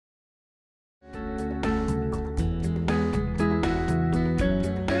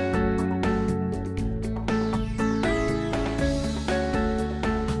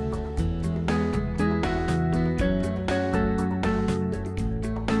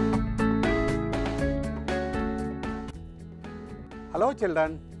Hello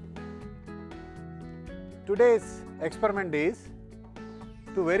children, today's experiment is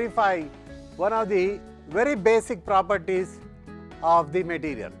to verify one of the very basic properties of the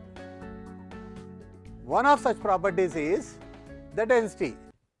material. One of such properties is the density.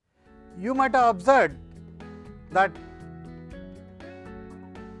 You might have observed that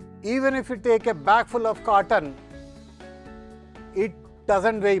even if you take a bag full of cotton, it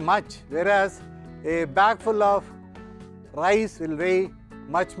doesn't weigh much, whereas a bag full of rice will weigh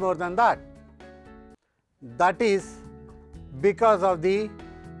much more than that. That is because of the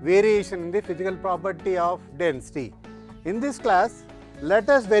variation in the physical property of density. In this class, let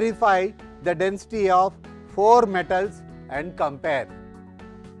us verify the density of 4 metals and compare.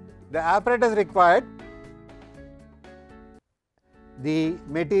 The apparatus required: the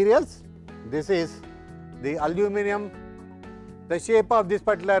materials, this is the aluminum. The shape of this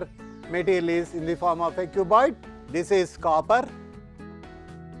particular material is in the form of a cuboid. This is copper.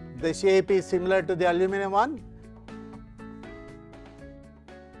 The shape is similar to the aluminum one.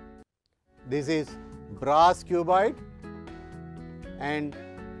 This is brass cuboid and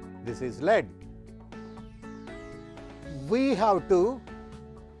this is lead. We have to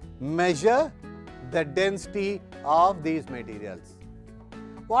measure the density of these materials.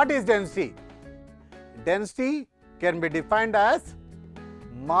 What is density? Density can be defined as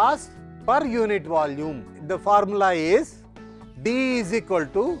mass per unit volume. The formula is D is equal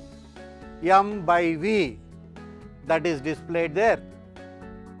to m by V, that is displayed there.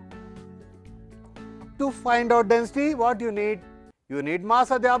 To find out density, what you need? You need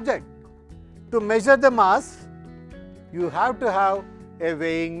mass of the object. To measure the mass, you have to have a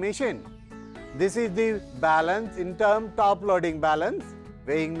weighing machine. This is the balance, in term top loading balance,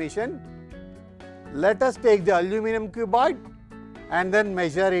 weighing machine. Let us take the aluminum cuboid and then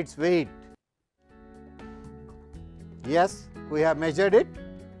measure its weight. Yes, we have measured it.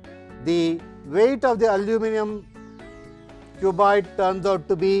 The weight of the aluminum cuboid turns out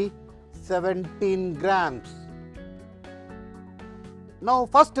to be 17 grams. Now,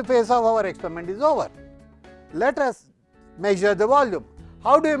 first phase of our experiment is over. Let us measure the volume.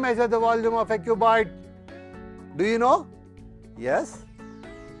 How do you measure the volume of a cuboid? Do you know? Yes?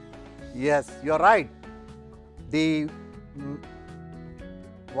 Yes, you are right. The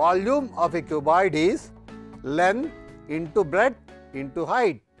volume of a cuboid is length into breadth into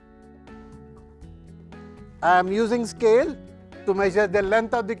height. I am using scale to measure the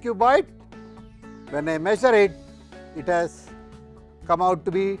length of the cuboid. When I measure it, it has come out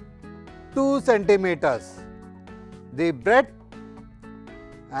to be 2 centimeters. The breadth,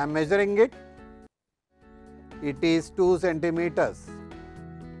 I am measuring it, it is 2 centimeters.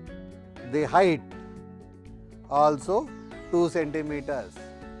 The height also 2 centimeters.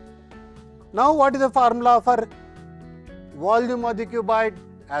 Now, what is the formula for volume of the cuboid?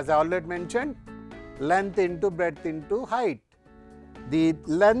 As I already mentioned, length into breadth into height. The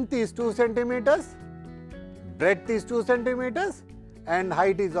length is 2 centimeters, breadth is 2 centimeters and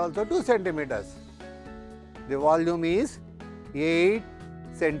height is also 2 centimeters. The volume is 8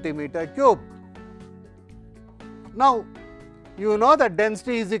 centimeter cube. Now, you know that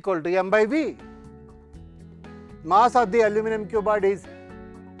density is equal to m by V. Mass of the aluminum cuboid is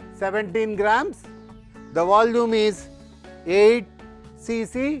 17 grams. The volume is 8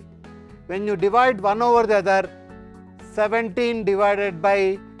 cc. When you divide one over the other, 17 divided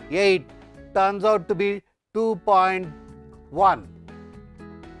by 8 turns out to be 2.1.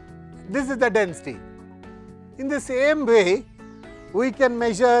 This is the density. In the same way, we can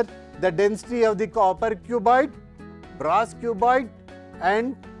measure the density of the copper cuboid, brass cuboid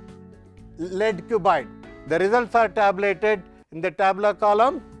and lead cuboid. The results are tabulated in the tabular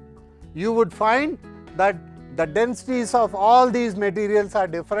column. You would find that the densities of all these materials are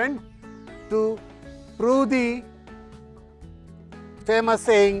different. To prove the famous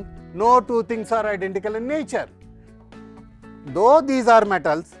saying, no two things are identical in nature. Though these are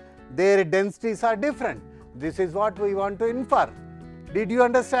metals, their densities are different. This is what we want to infer. Did you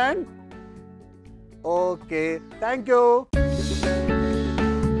understand? Okay, thank you.